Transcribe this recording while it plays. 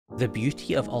The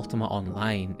beauty of Ultima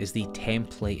Online is the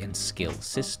template and skill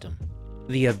system.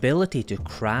 The ability to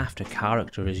craft a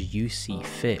character as you see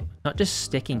fit, not just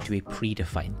sticking to a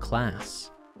predefined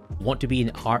class. Want to be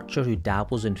an archer who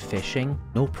dabbles in fishing?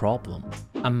 No problem.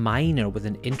 A miner with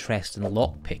an interest in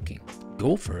lockpicking?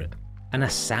 Go for it. An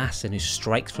assassin who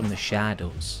strikes from the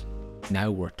shadows?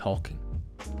 Now we're talking.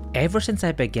 Ever since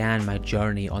I began my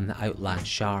journey on the Outland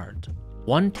Shard,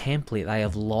 one template that I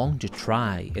have longed to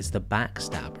try is the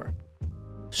Backstabber.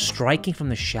 Striking from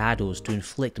the shadows to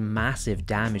inflict massive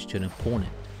damage to an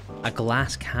opponent. A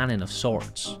glass cannon of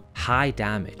sorts. High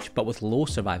damage, but with low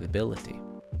survivability.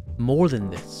 More than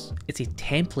this, it's a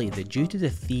template that due to the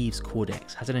Thieves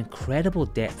Codex has an incredible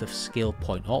depth of skill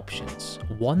point options,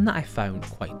 one that I found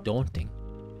quite daunting.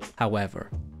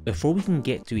 However, before we can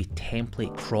get to a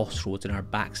template crossroads in our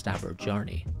Backstabber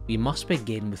journey, we must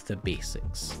begin with the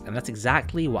basics, and that's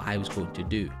exactly what I was going to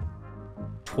do.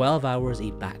 12 hours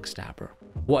a Backstabber.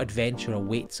 What adventure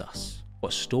awaits us?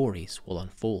 What stories will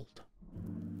unfold?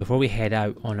 Before we head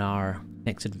out on our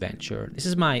next adventure, this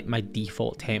is my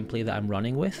default template that I'm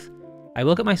running with. I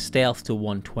will get my stealth to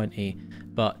 120,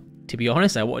 but to be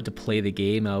honest, I wanted to play the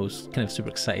game. I was kind of super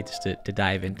excited just to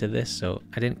dive into this, so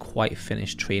I didn't quite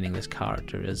finish training this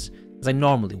character as I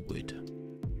normally would.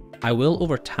 I will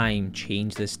over time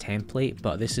change this template,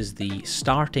 but this is the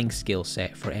starting skill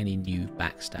set for any new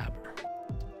Backstabber.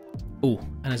 Oh,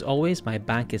 and as always, my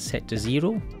bank is set to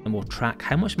 0, and we'll track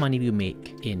how much money we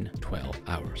make in 12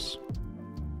 hours.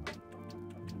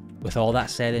 With all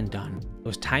that said and done, it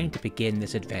was time to begin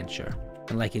this adventure,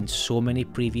 and like in so many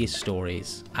previous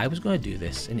stories, I was going to do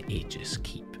this in Aegis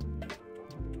Keep.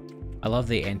 I love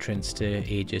the entrance to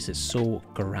Aegis, it's so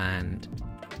grand.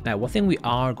 Now, one thing we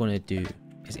are going to do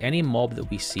is any mob that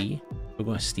we see, we're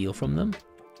going to steal from them,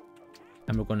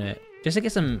 and we're going to just to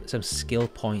get some skill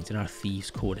points in our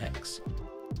Thieves Codex.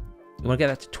 We want to get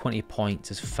that to 20 points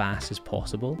as fast as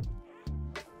possible.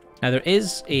 Now there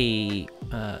is a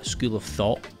school of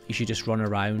thought. You should just run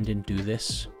around and do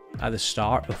this at the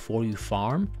start before you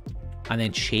farm, and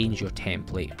then change your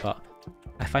template, but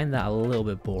I find that a little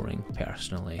bit boring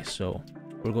personally. So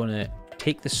we're going to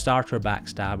take the starter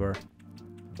Backstabber,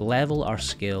 level our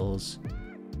skills,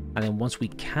 and then once we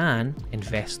can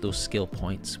invest those skill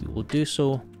points, we will do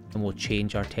so, and we'll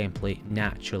change our template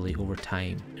naturally over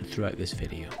time and throughout this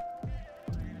video.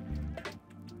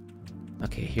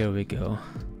 Okay, here we go.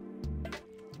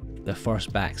 The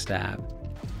first backstab.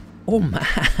 Oh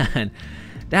man!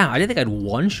 Damn, I didn't think I'd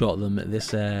one-shot them at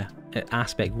this at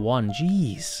aspect 1.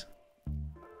 Jeez.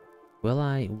 Will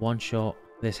I one-shot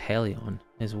this Helion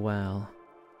as well?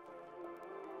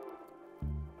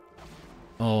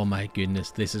 Oh my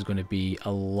goodness, this is going to be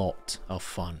a lot of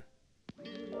fun.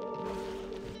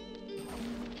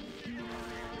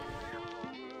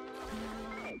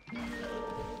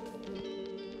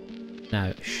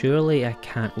 Now, surely I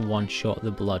can't one-shot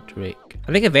the Blood Drake.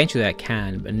 I think eventually I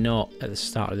can, but not at the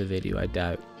start of the video, I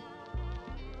doubt.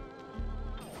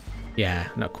 Yeah,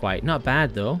 not quite. Not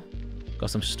bad though. Got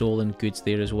some stolen goods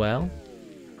there as well.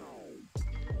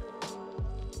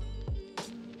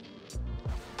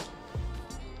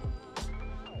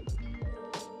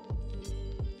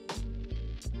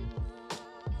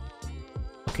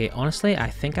 Okay, honestly, I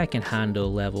think I can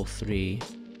handle level 3.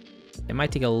 It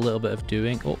might take a little bit of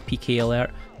doing. Oh, PK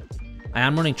alert. I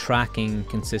am running tracking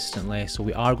consistently, so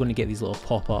we are going to get these little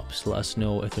pop-ups to let us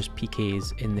know if there's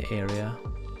PKs in the area.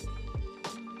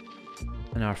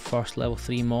 And our first level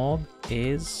 3 mob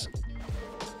is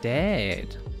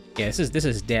dead. Yeah, this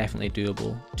is definitely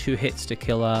doable. 2 hits to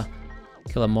kill a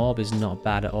mob is not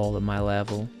bad at all at my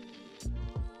level.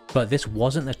 But this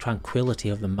wasn't the tranquility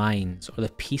of the mines or the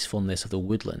peacefulness of the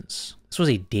woodlands. This was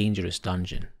a dangerous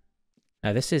dungeon.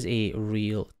 Now this is a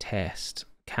real test.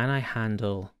 Can I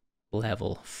handle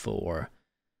level 4?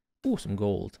 Oh, some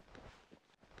gold.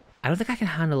 I don't think I can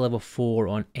handle level 4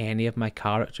 on any of my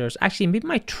characters. Actually, maybe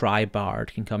my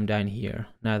Tri-Bard can come down here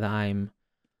now that I'm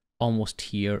almost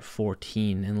tier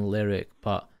 14 in Lyric,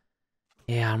 but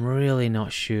yeah, I'm really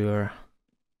not sure.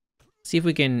 See if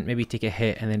we can maybe take a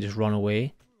hit and then just run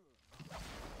away.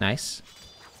 Nice.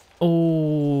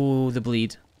 Oh, the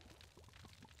bleed.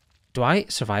 Do I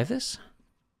survive this?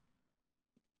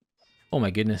 Oh my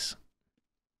goodness.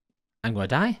 I'm gonna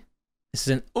die. This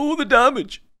is an... Oh, the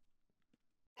damage!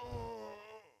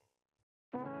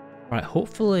 Right,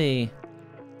 hopefully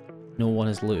no one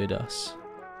has looted us.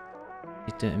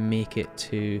 We didn't make it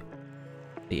to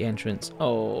the entrance.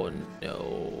 Oh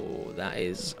no, that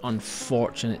is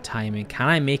unfortunate timing. Can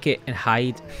I make it and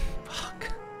hide? Fuck.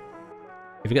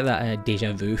 Have you got that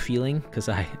deja vu feeling? Because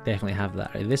I definitely have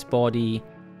that. Right, this body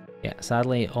Yeah,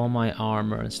 sadly all my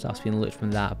armor and stuff's been loot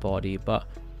from that body, but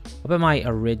what about my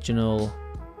original...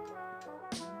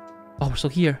 Oh, we're still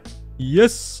here.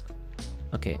 Yes!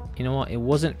 Okay, you know what? It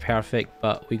wasn't perfect,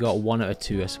 but we got 1 out of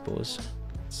 2, I suppose.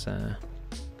 It's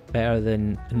better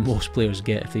than most players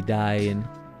get if they die in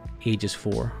Aegis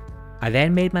 4. I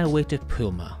then made my way to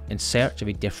Pulma in search of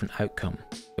a different outcome,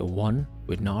 but one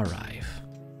would not arrive.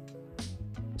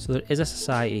 So there is a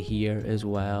society here as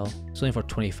well. It's only for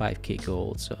 25k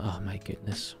gold, so oh my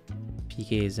goodness.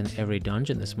 PKs in every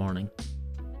dungeon this morning.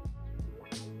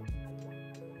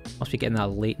 Must be getting that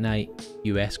late night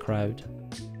US crowd.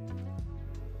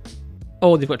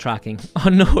 Oh, they've got tracking. Oh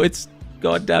no, it's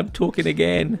goddamn Token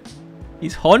again.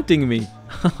 He's haunting me.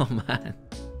 Oh man.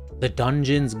 The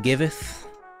dungeons giveth,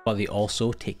 but they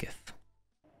also taketh.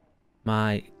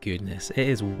 My goodness, it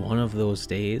is one of those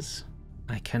days.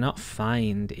 I cannot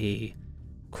find a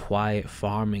quiet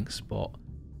farming spot.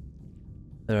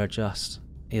 There are just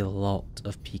a lot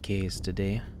of PKs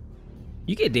today.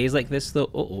 You get days like this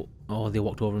though. Oh, they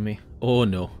walked over me. Oh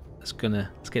no. Let's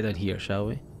get down here, shall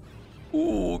we?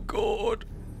 Oh god.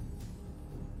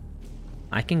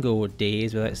 I can go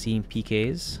days without seeing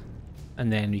PKs, and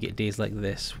then we get days like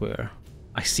this where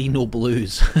I see no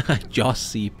blues. I just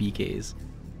see PKs.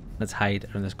 Let's hide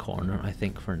around this corner, I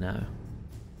think, for now.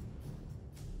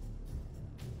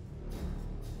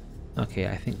 Okay,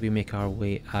 I think we make our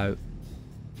way out.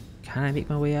 Can I make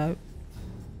my way out?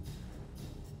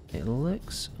 It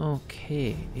looks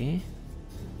okay.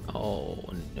 Oh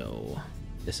no,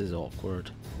 this is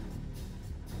awkward.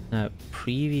 Now,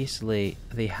 previously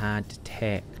they had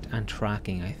detect and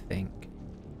tracking, I think.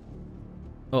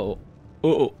 Oh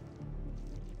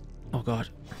god.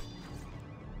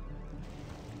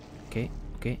 Okay.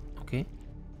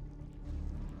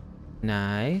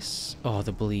 Nice. Oh,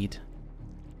 the bleed.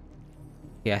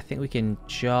 Yeah, I think we can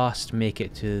just make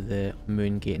it to the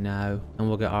moon gate now, and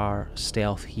we'll get our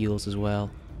stealth heals as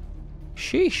well.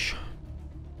 Sheesh.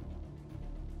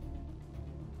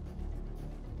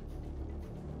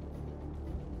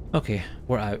 Okay,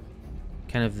 we're out.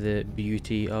 Kind of the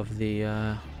beauty of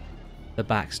the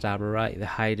Backstabber, right? The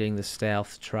hiding, the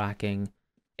stealth, tracking.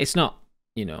 It's not,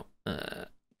 you know,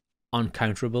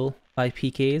 uncounterable by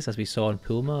PKs as we saw in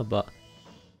Pulma, but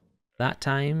that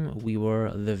time we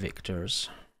were the victors.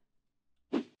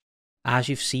 As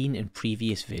you've seen in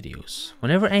previous videos,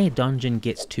 whenever any dungeon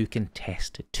gets too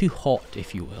contested, too hot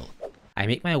if you will, I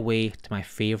make my way to my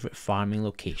favourite farming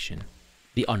location,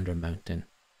 the Undermountain,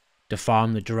 to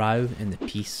farm the drow in the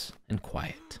peace and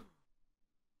quiet.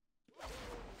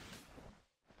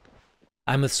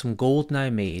 And with some gold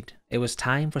now made, it was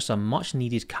time for some much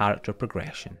needed character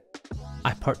progression.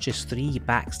 I purchased 3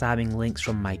 backstabbing links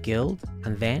from my guild,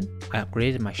 and then I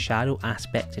upgraded my shadow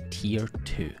aspect to tier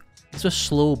 2. This was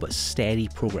slow but steady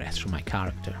progress for my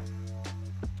character.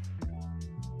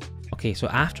 Okay, so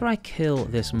after I kill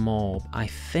this mob, I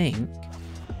think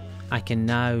I can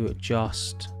now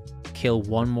just kill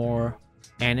one more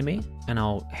enemy and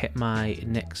I'll hit my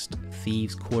next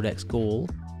Thieves Codex goal.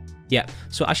 Yeah,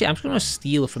 so actually I'm just going to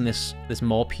steal from this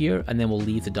mob here and then we'll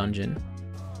leave the dungeon.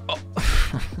 Oh,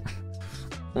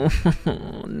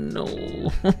 oh no.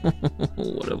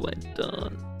 What have I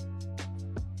done?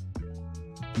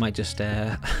 Might just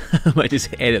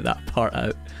edit that part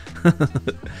out.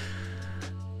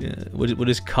 Yeah, we'll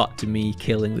just cut to me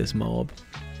killing this mob.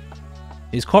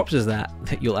 Whose corpse is that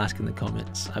you'll ask in the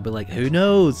comments? I'd be like, who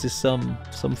knows? Just some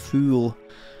fool.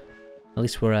 At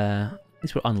least we're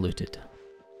unlooted.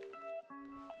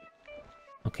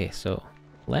 Okay, so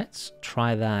let's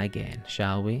try that again,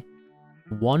 shall we?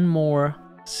 One more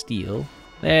steal.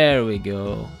 There we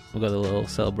go. We've got a little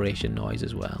celebration noise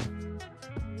as well.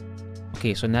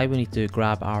 Okay, so now we need to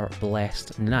grab our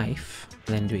blessed knife,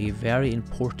 and then do a very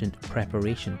important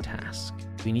preparation task.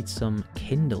 We need some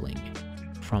kindling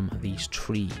from these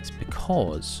trees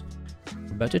because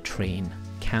we're about to train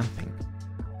camping.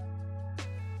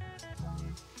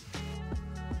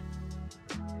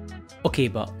 Okay,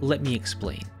 but let me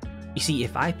explain. You see,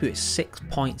 if I put 6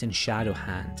 points in Shadow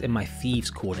Hands in my Thieves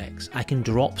Codex, I can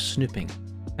drop snooping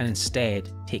and instead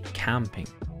take camping,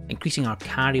 increasing our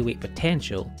carry weight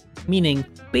potential, meaning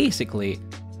basically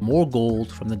more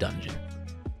gold from the dungeon.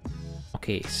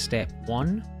 Okay, step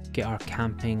 1, get our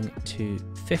camping to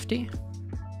 50.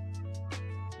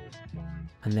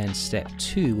 And then step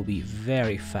 2 will be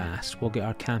very fast. We'll get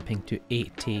our camping to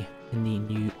 80 in the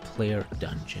new player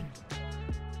dungeon.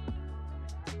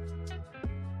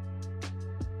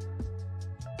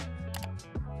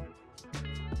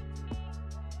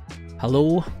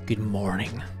 Hello, good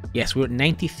morning. Yes, we're at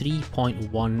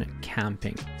 93.1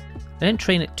 camping. I didn't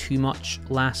train it too much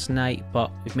last night,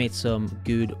 but we've made some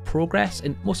good progress,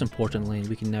 and most importantly,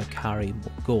 we can now carry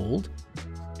more gold.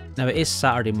 Now it is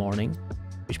Saturday morning,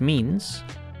 which means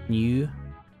new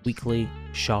weekly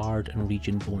shard and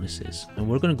region bonuses, and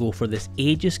we're going to go for this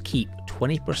Aegis Keep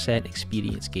 20%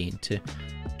 experience gain to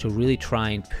really try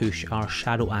and push our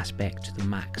shadow aspect to the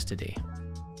max today.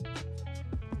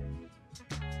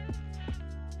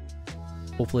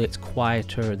 Hopefully it's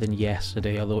quieter than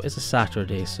yesterday, although it's a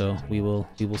Saturday, so we will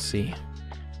see.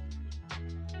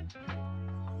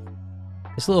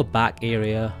 This little back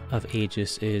area of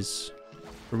Aegis is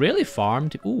really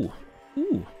farmed. Ooh,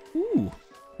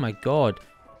 my god.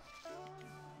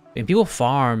 When people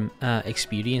farm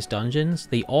experience dungeons,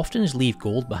 they often just leave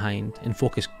gold behind and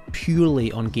focus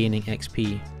purely on gaining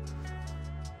XP.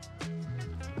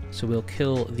 So we'll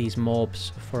kill these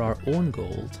mobs for our own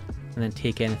gold, and then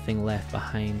take anything left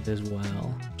behind as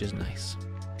well, which is nice.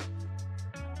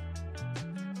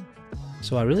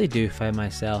 So I really do find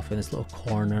myself in this little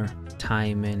corner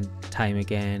time and time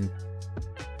again,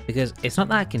 because it's not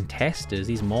that contested.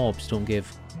 These mobs don't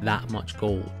give that much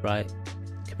gold, right,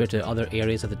 compared to other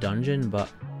areas of the dungeon, but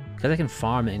because I can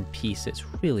farm it in peace, it's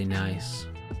really nice.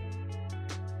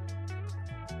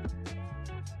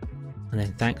 And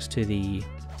then thanks to the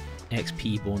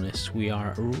XP bonus, we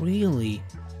are really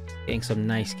getting some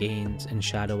nice gains in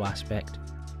shadow aspect.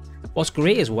 What's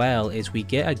great as well is we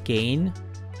get a gain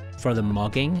for the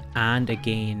mugging and a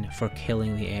gain for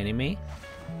killing the enemy.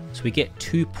 So we get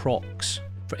 2 procs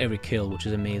for every kill, which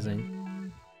is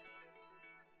amazing.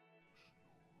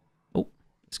 Oh,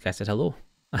 this guy said hello.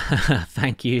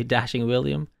 Thank you, Dashing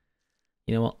William.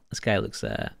 You know what? This guy looks,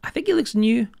 I think he looks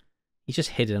new. He's just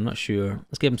hidden, I'm not sure.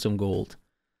 Let's give him some gold.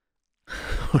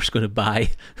 We're just going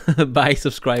to buy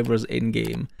subscribers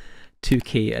in-game,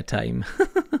 2k at a time.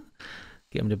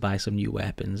 Get him to buy some new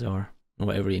weapons or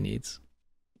whatever he needs.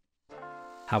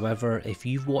 However, if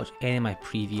you've watched any of my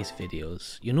previous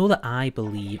videos, you know that I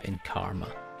believe in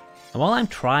karma. And while I'm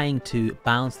trying to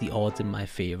balance the odds in my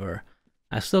favour,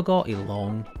 I've still got a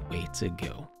long way to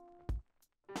go.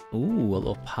 Ooh, a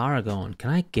little paragon.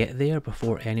 Can I get there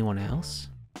before anyone else?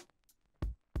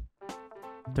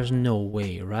 There's no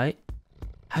way, right?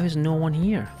 How is no one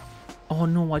here? Oh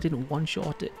no, I didn't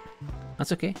one-shot it.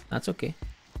 That's okay, that's okay.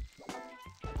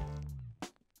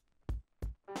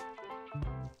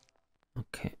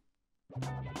 Okay.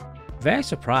 Very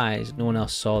surprised no one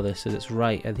else saw this, as it's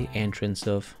right at the entrance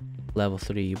of level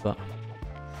 3, but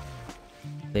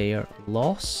their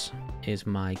loss is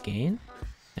my gain.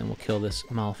 And we'll kill this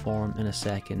Malform in a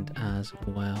second as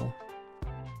well.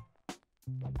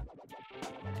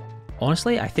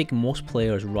 Honestly, I think most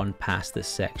players run past this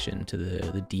section to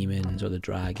the demons or the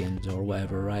dragons or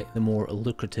whatever, right? The more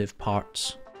lucrative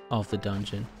parts of the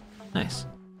dungeon. Nice.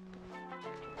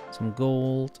 Some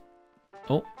gold.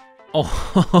 Oh.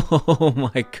 Oh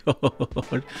my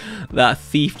god. That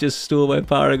thief just stole my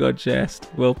Paragon chest.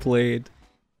 Well played.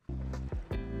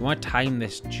 We want to time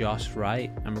this just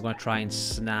right, and we're going to try and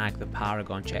snag the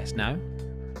Paragon chest now.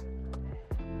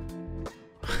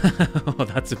 Oh,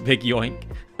 that's a big yoink.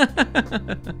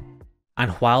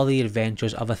 And while the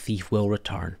adventures of a thief will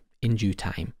return in due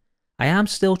time, I am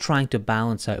still trying to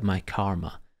balance out my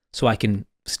karma so I can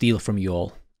steal from you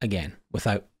all again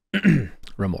without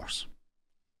remorse.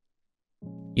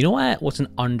 You know what's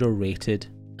an underrated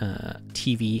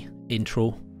TV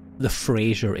intro? The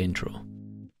Frasier intro.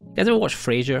 You guys ever watch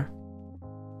Frasier?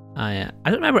 I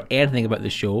don't remember anything about the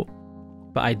show,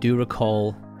 but I do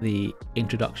recall the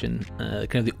introduction,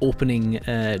 kind of the opening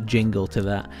jingle to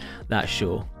that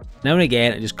show. Now and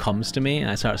again, it just comes to me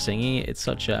and I start singing it. It's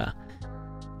such a,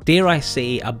 dare I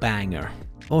say, a banger.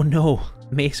 Oh no,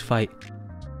 mace fight.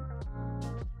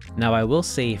 Now I will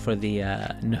say for the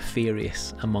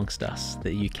nefarious amongst us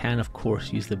that you can of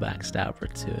course use the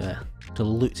Backstabber to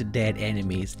loot dead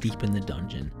enemies deep in the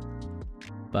dungeon.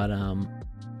 But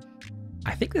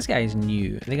I think this guy is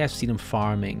new. I think I've seen him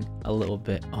farming a little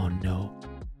bit. Oh no.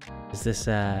 Is this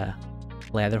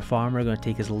leather farmer going to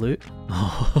take his loot?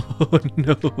 Oh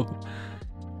no.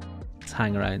 Let's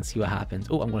hang around and see what happens.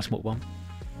 Oh, I'm going to smoke bomb.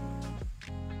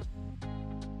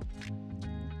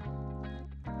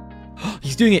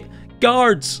 He's doing it!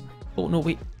 Guards! Oh no,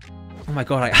 wait. Oh my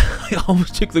god, I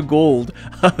almost took the gold.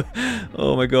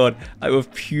 Oh my god, out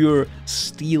of pure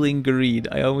stealing greed,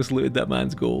 I almost looted that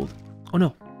man's gold. Oh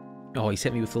no. Oh, he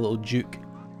hit me with a little juke.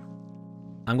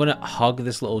 I'm going to hug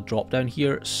this little drop down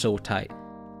here so tight.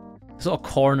 This little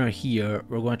corner here,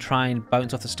 we're going to try and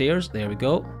bounce off the stairs. There we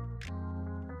go.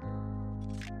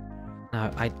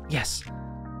 Now, yes.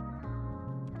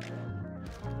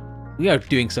 We are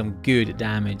doing some good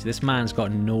damage. This man's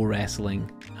got no wrestling.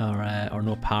 or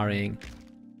no parrying.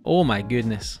 Oh my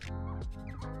goodness.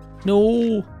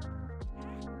 No!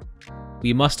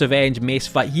 We must avenge Mace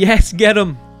Fight. Yes, get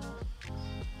him!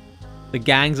 The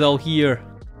gang's all here.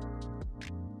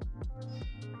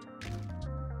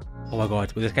 Oh my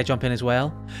god, will this guy jump in as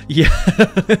well?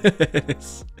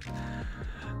 Yes!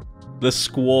 The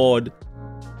squad.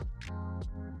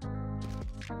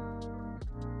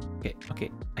 Okay,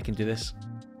 okay, I can do this.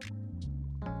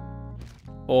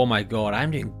 Oh my god,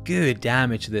 I'm doing good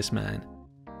damage to this man.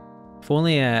 If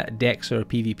only a Dex or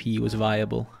PvP was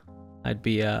viable, I'd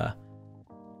be a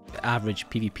average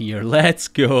PvPer. Let's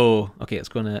go. Okay,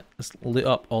 let's loot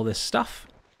up all this stuff,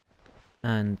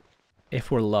 and if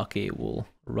we're lucky, we'll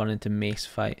run into Mace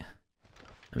Fight,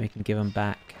 and we can give him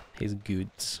back his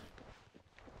goods.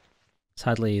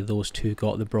 Sadly, those two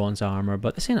got the bronze armor,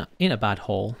 but this ain't a bad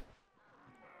haul.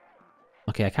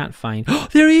 Okay, I can't find. Oh,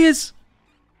 there he is!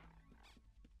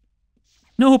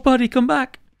 No, buddy, come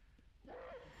back!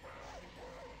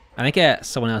 I think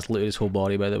someone else looted his whole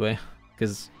body, by the way,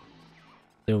 because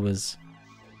there was,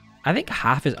 I think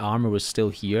half his armor was still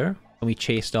here when we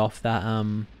chased off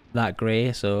that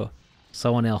grey, so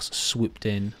someone else swooped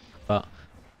in. But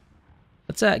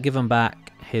let's give him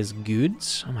back his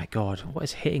goods. Oh my god, what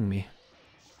is hitting me?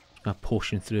 I'm gonna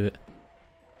potion through it,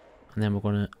 and then we're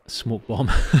gonna smoke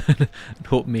bomb and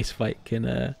hope Mace Fight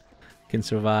can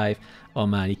survive. Oh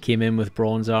man, he came in with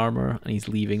bronze armor and he's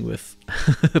leaving with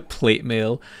plate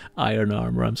mail, iron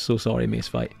armor. I'm so sorry, Mace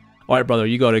Fight. Alright, brother,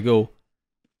 you gotta go.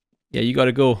 Yeah, you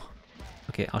gotta go.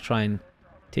 Okay, I'll try and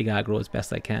take aggro as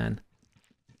best I can.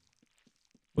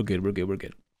 We're good, we're good, we're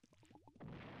good.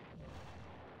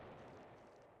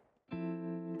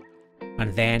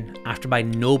 And then, after my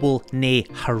noble, nay,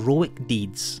 heroic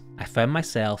deeds, I found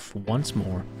myself once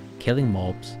more killing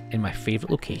mobs in my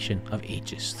favourite location of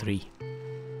Aegis 3.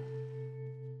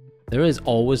 There is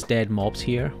always dead mobs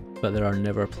here, but there are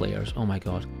never players. Oh my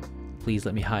god. Please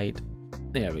let me hide.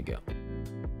 There we go.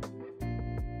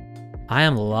 I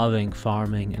am loving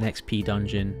farming an XP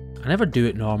dungeon. I never do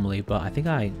it normally, but I think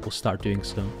I will start doing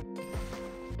so.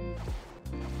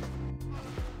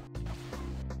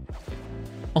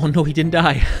 Oh no, he didn't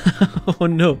die. Oh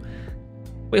no.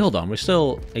 Wait, hold on. We're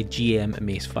still a GM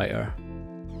Mace Fighter.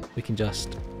 We can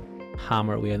just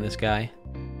hammer away on this guy.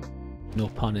 No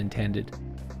pun intended.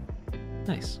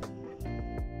 Nice.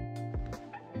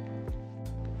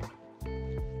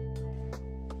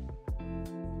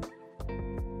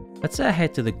 Let's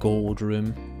head to the gold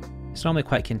room. It's normally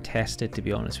quite contested, to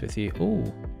be honest with you.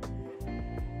 Oh.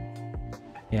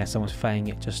 Yeah, someone's fighting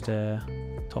it just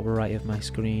top right of my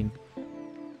screen.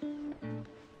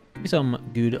 Some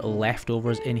good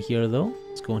leftovers in here though.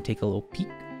 Let's go and take a little peek.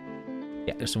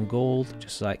 Yeah, there's some gold,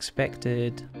 just as I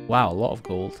expected. Wow, a lot of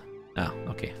gold. Ah,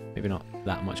 okay, maybe not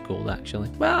that much gold actually.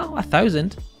 Well,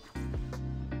 1,000.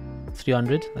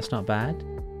 300, that's not bad.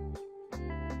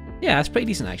 Yeah, that's pretty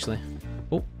decent actually.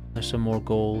 Oh, there's some more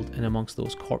gold in amongst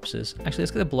those corpses. Actually,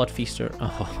 let's get the Blood Feaster.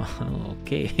 Oh,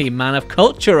 okay, man of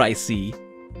culture, I see.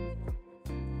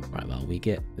 Right, well, we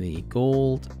get the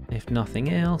gold, if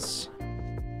nothing else.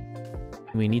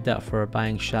 We need that for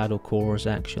buying shadow cores,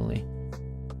 actually.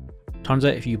 Turns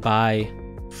out if you buy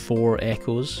 4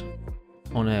 echoes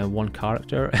on one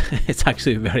character, it's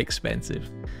actually very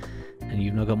expensive. And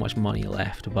you've not got much money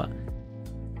left, but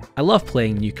I love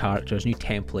playing new characters, new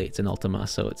templates in Ultima,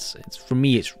 so it's for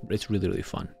me, it's really, really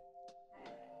fun.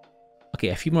 Okay,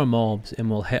 a few more mobs and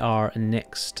we'll hit our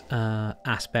next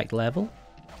aspect level,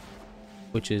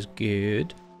 which is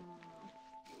good.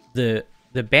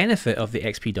 The benefit of the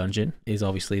XP dungeon is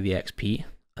obviously the XP.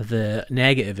 The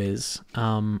negative is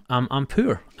I'm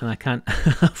poor and I can't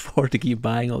afford to keep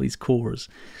buying all these cores.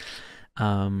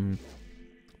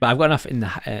 But I've got enough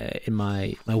in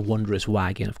my wondrous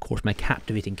wagon, of course, my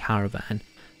captivating caravan,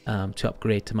 to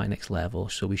upgrade to my next level,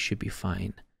 so we should be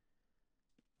fine.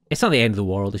 It's not the end of the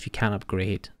world if you can't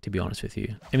upgrade, to be honest with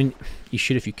you. I mean, you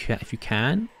should if you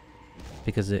can,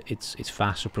 because it's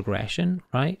faster progression,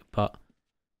 right? But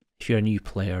if you're a new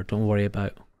player, don't worry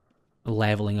about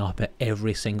leveling up at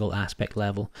every single aspect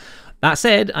level. That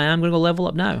said, I am going to go level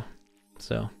up now.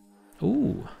 So,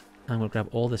 ooh, I'm going to grab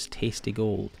all this tasty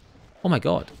gold. Oh my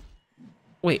god.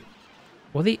 Wait,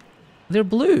 they're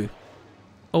blue.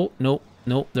 Oh, no,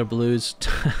 they're blues.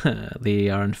 They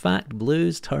are in fact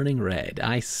blues turning red.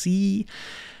 I see.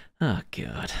 Oh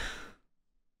god.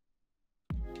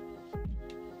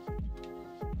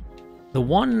 The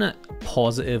one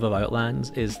positive of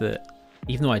Outlands is that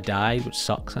even though I died, which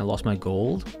sucks, and I lost my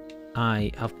gold,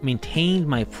 I have maintained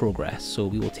my progress, so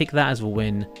we will take that as a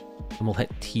win, and we'll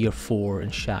hit tier 4 in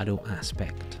Shadow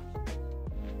Aspect.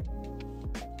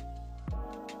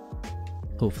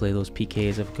 Hopefully those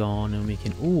PKs have gone and we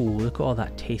can... Ooh, look at all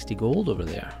that tasty gold over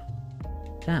there.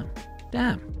 Damn.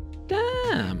 Damn.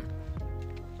 Damn.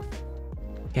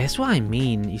 Yeah, that's what I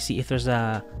mean. You see, if there's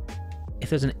an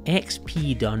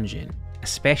XP dungeon,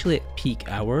 especially at peak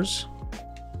hours,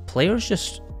 players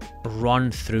just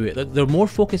run through it. They're more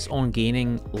focused on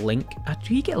gaining link.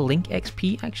 Do you get link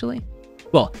XP actually?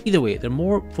 Well, either way, they're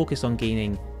more focused on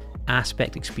gaining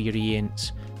aspect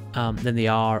experience than they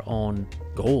are on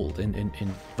gold and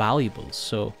valuables.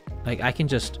 So like I can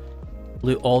just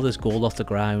loot all this gold off the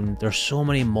ground. There's so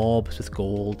many mobs with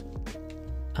gold.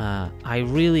 I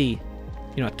really,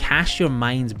 you know, cast your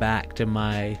minds back to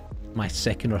my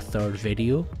second or third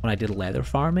video when I did leather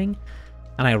farming,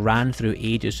 and I ran through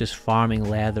ages just farming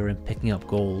leather and picking up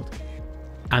gold.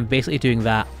 I'm basically doing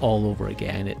that all over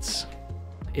again. It's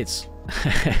it's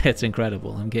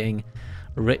incredible. I'm getting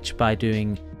rich by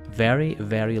doing very,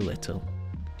 very little.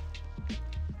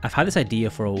 I've had this idea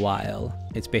for a while.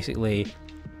 It's basically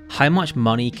how much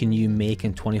money can you make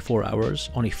in 24 hours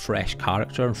on a fresh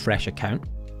character and fresh account.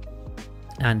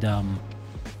 And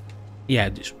yeah,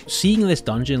 just seeing this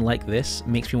dungeon like this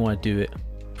makes me want to do it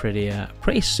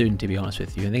pretty soon, to be honest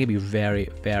with you. I think it'd be very,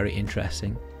 very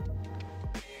interesting.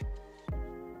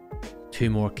 2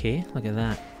 more K, look at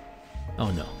that.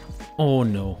 Oh no. Oh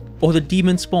no. Oh, the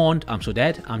demon spawned. I'm so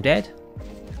dead. I'm dead.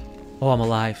 Oh, I'm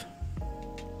alive.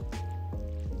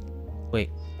 Wait.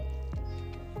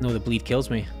 No, the bleed kills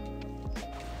me.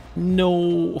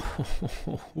 No.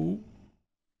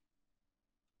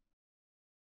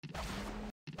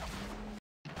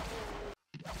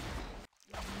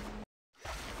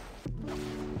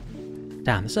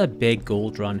 Damn, this is a big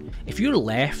gold run. If you're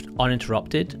left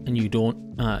uninterrupted and you don't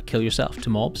kill yourself to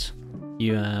mobs,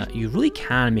 you really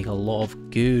can make a lot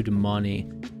of good money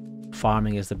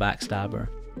farming as the Backstabber.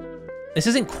 This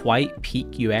isn't quite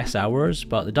peak US hours,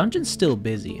 but the dungeon's still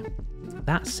busy.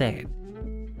 That said,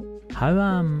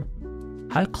 how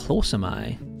close am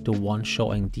I to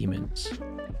one-shotting demons?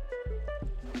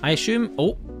 I assume...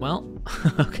 Oh, well,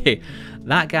 okay.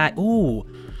 That guy... Oh,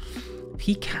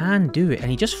 he can do it,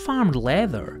 and he just farmed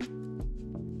leather.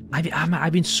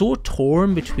 I've been so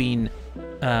torn between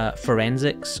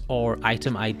forensics or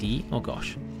item ID. Oh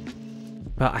gosh.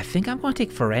 But I think I'm going to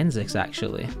take forensics,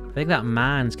 actually. I think that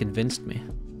man's convinced me.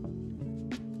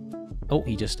 Oh,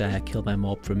 he just killed my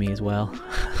mob for me as well.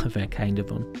 Very kind of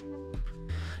him.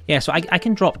 Yeah, so I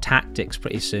can drop tactics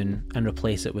pretty soon and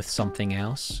replace it with something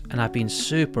else. And I've been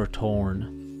super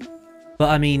torn. But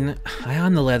I mean, I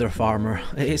am the leather farmer.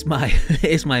 It's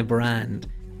my brand.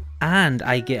 And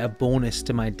I get a bonus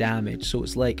to my damage. So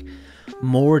it's like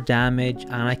more damage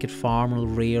and I could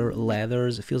farm rare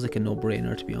leathers. It feels like a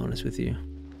no-brainer, to be honest with you.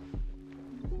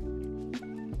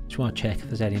 Just want to check if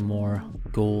there's any more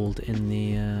gold in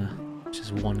the...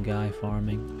 just one guy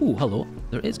farming. Ooh, hello.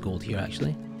 There is gold here,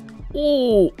 actually.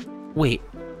 Oh, wait.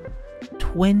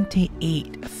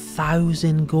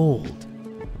 28,000 gold.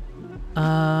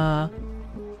 I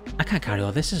can't carry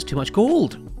all this. This is too much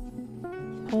gold.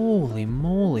 Holy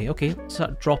moly. Okay, let's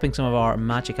start dropping some of our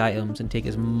magic items and take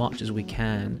as much as we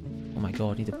can. Oh my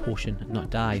god, I need a potion and not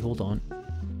die. Hold on.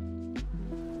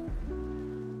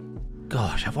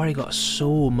 Gosh, I've already got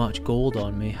so much gold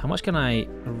on me. How much can I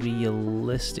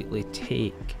realistically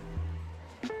take?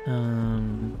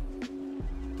 Okay,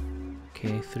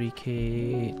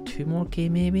 3k, 2 more k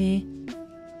maybe?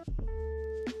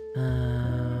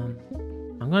 I'm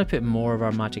going to put more of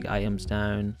our magic items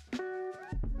down.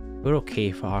 We're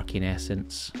okay for Arcane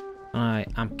Essence.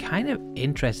 I'm kind of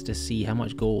interested to see how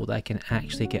much gold I can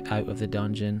actually get out of the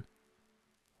dungeon.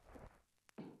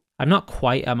 I'm not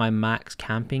quite at my max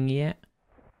camping yet,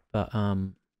 but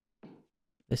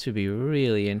this would be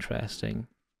really interesting.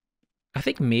 I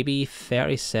think maybe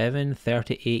 37,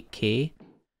 38k.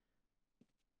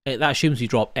 That assumes you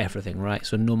drop everything, right?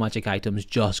 So no magic items,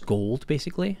 just gold,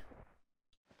 basically.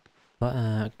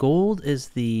 But gold is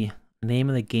the name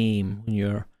of the game when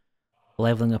you're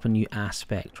leveling up a new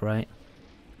aspect, right?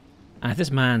 And if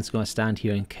this man's going to stand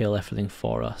here and kill everything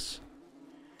for us...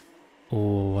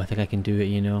 Oh, I think I can do it,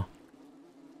 you know.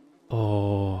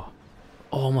 Oh,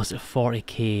 almost at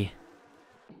 40k.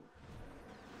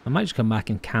 I might just come back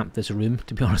and camp this room,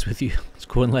 to be honest with you. Let's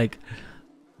go and like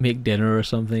make dinner or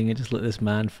something and just let this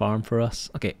man farm for us.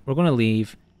 Okay, we're going to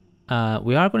leave.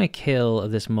 We are going to kill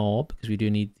this mob because we do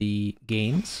need the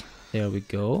gains. There we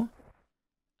go.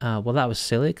 Well, that was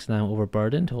silly because now I'm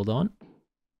overburdened. Hold on.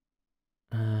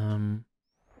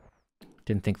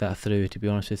 Didn't think that through, to be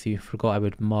honest with you. Forgot I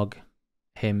would mug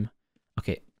him.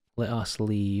 Okay, let us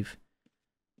leave.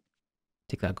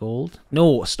 Take that gold.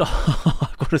 No, stop.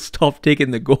 I've got to stop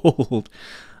taking the gold.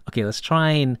 Okay, let's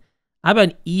try and How about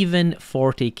an even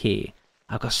 40k?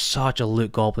 I've got such a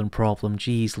loot goblin problem,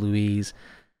 jeez Louise.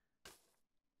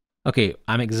 Okay,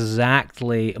 I'm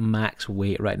exactly max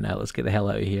weight right now. Let's get the hell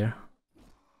out of here.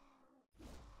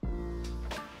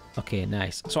 Okay,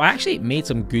 nice. So I actually made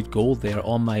some good gold there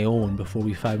on my own before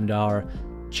we found our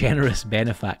generous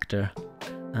benefactor.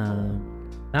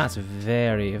 That's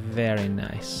very, very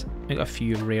nice. We got a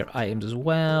few rare items as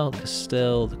well. The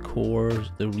distill, the cores,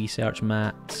 the research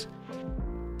mats.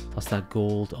 Plus that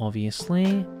gold,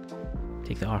 obviously.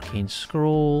 Take the arcane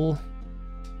scroll.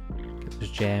 Get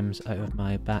those gems out of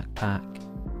my backpack.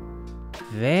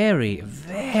 Very,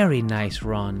 very nice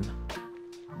run.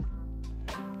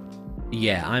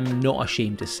 Yeah, I'm not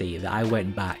ashamed to say that I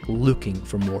went back looking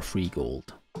for more free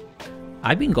gold.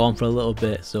 I've been gone for a little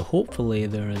bit, so hopefully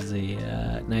there is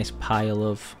a nice pile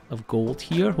of gold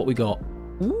here. What we got?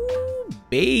 Ooh,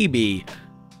 baby!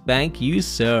 Thank you,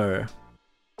 sir.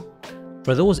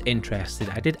 For those interested,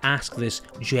 I did ask this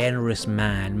generous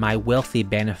man, my wealthy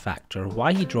benefactor,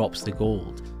 why he drops the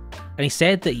gold. And he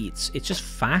said that it's just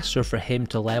faster for him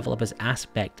to level up his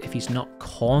aspect if he's not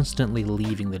constantly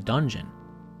leaving the dungeon.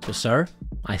 So sir,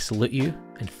 I salute you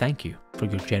and thank you for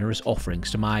your generous offerings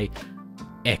to my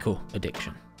echo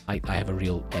addiction. I have a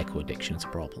real echo addiction, it's a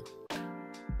problem.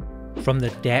 From the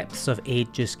depths of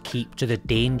Aegis Keep to the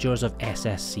dangers of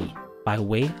SSC, by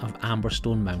way of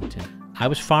Amberstone Mountain, I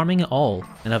was farming it all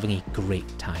and having a great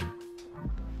time.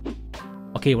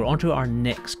 Okay, we're on to our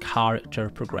next character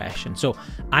progression. So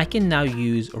I can now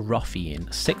use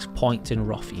Ruffian, 6 points in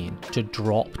Ruffian, to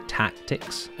drop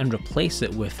tactics and replace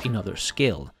it with another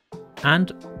skill.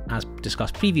 And as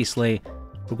discussed previously,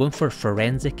 we're going for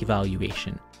forensic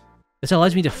evaluation. This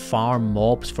allows me to farm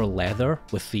mobs for leather,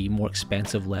 with the more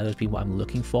expensive leathers being what I'm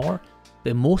looking for.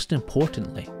 But most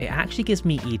importantly, it actually gives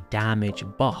me a damage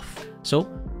buff. So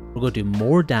we're going to do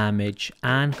more damage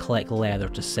and collect leather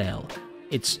to sell.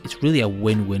 It's really a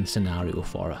win-win scenario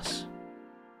for us.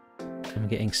 I'm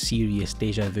getting serious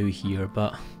deja vu here,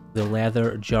 but the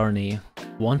leather journey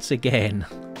once again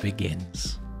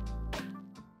begins.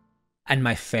 And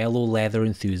my fellow leather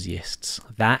enthusiasts,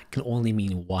 that can only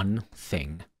mean one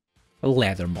thing: a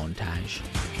leather montage.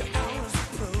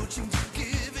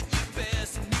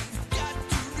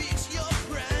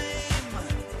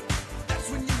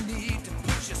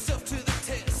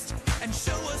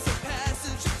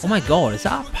 Oh my god, is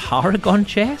that a Paragon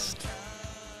chest?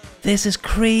 This is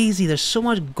crazy, there's so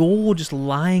much gold just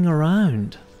lying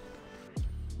around.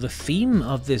 The theme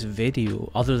of this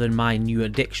video, other than my new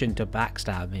addiction to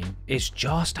backstabbing, is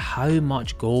just how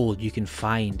much gold you can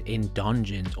find in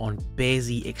dungeons on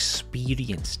busy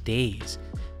experience days.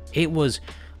 It was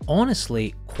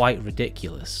honestly quite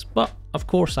ridiculous, but of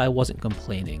course I wasn't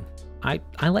complaining. I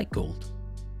like gold.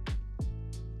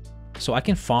 So I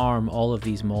can farm all of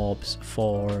these mobs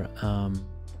for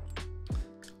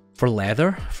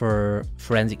leather, for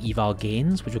forensic eval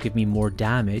gains, which will give me more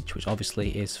damage, which obviously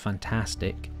is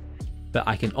fantastic. But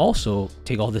I can also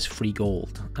take all this free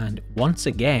gold, and once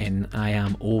again I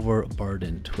am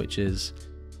overburdened, which is,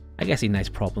 I guess, a nice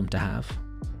problem to have.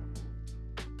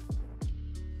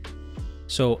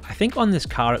 So I think on this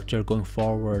character going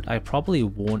forward, I probably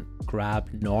won't grab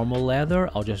normal leather,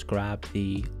 I'll just grab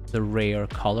the rare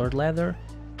colored leather.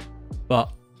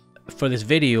 But for this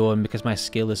video, and because my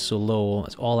skill is so low,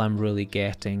 that's all I'm really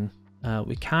getting.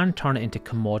 We can turn it into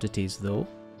commodities though,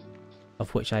 of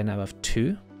which I now have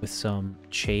 2 with some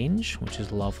change, which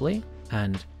is lovely.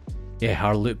 And yeah,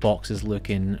 our loot box is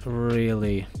looking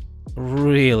really,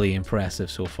 really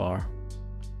impressive so far.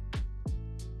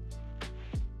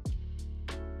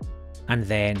 And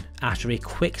then, after a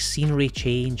quick scenery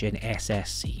change in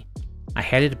SSC, I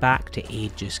headed back to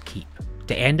Aegis Keep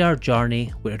to end our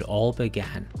journey where it all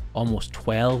began, almost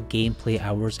 12 gameplay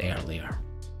hours earlier.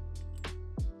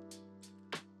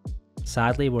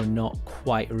 Sadly, we're not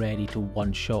quite ready to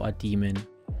one-shot a demon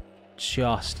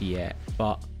just yet,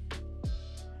 but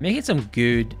making some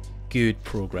good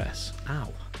progress.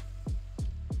 Ow.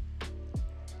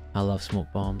 I love smoke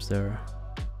bombs, they're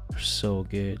so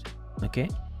good. Okay,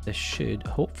 this should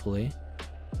hopefully...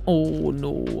 Oh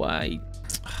no, I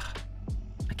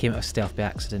came out of stealth by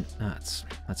accident.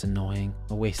 That's annoying.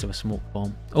 A waste of a smoke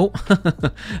bomb. Oh,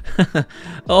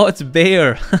 oh, it's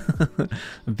Bear.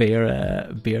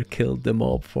 Bear killed the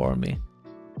mob for me.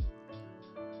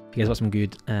 If you guys want some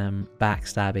good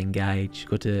backstabbing guides,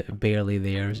 go to Barely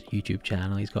There's YouTube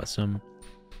channel. He's got some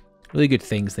really good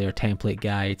things there, template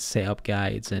guides, setup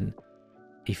guides, and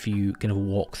a few kind of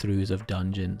walkthroughs of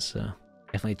dungeons. So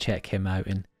definitely check him out.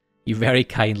 And you very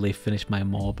kindly finished my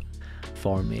mob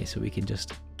for me, so we can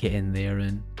just get in there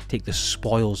and take the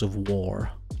spoils of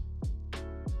war.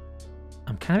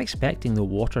 I'm kind of expecting the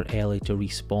water Ellie to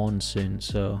respawn soon,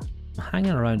 so I'm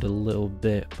hanging around a little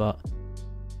bit, but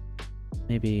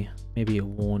maybe it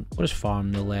won't. We'll just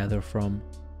farm the leather from...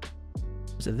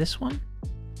 Was it this one?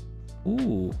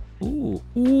 Ooh,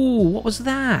 what was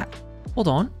that? Hold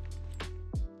on.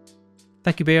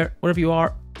 Thank you, bear, wherever you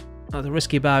are. Oh, a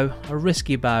risky bow.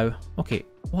 Okay,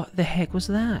 what the heck was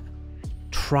that?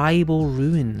 Tribal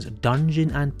ruins,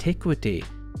 dungeon antiquity.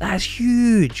 That's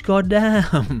huge,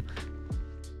 goddamn.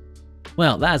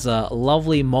 Well, that's a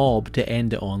lovely mob to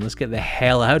end it on. Let's get the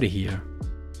hell out of here.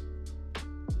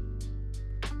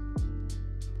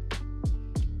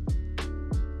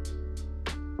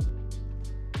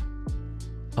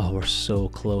 Oh, we're so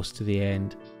close to the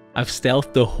end. I've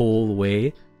stealthed the whole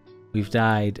way. We've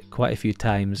died quite a few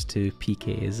times to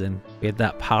PKs, and we had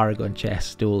that Paragon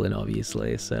chest stolen,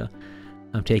 obviously, so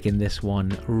I'm taking this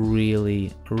one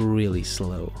really, really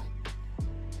slow.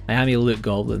 I am a loot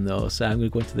goblin though, so I'm going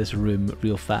to go into this room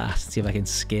real fast, see if I can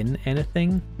skin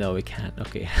anything. No, we can't.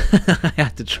 Okay. I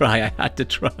had to try.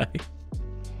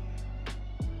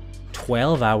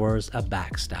 12 hours a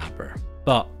Backstabber.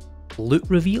 But loot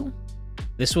reveal?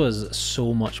 This was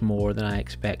so much more than I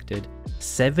expected.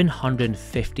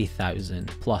 750,000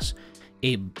 plus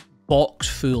a box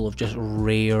full of just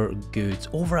rare goods.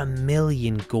 Over 1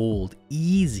 million gold.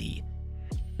 Easy.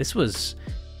 This was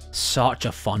such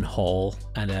a fun haul,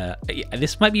 and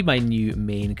this might be my new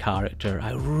main character.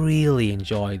 I really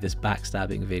enjoyed this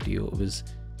backstabbing video.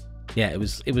 It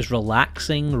was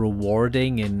relaxing,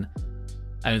 rewarding, and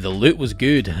the loot was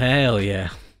good. Hell yeah.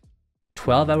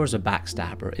 12 hours of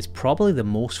Backstabber is probably the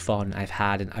most fun I've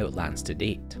had in Outlands to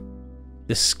date.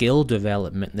 The skill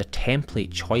development, the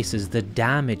template choices, the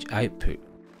damage output,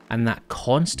 and that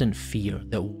constant fear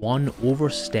that one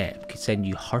overstep could send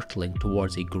you hurtling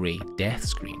towards a grey death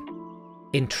screen.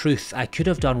 In truth, I could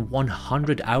have done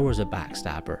 100 hours of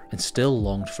Backstabber and still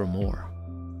longed for more.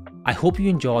 I hope you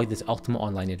enjoyed this Ultima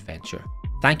Online adventure.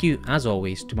 Thank you, as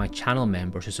always, to my channel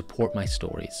members who support my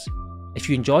stories. If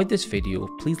you enjoyed this video,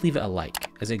 please leave it a like,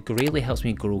 as it greatly helps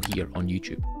me grow here on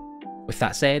YouTube. With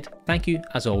that said, thank you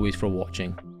as always for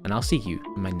watching, and I'll see you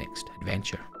in my next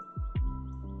adventure.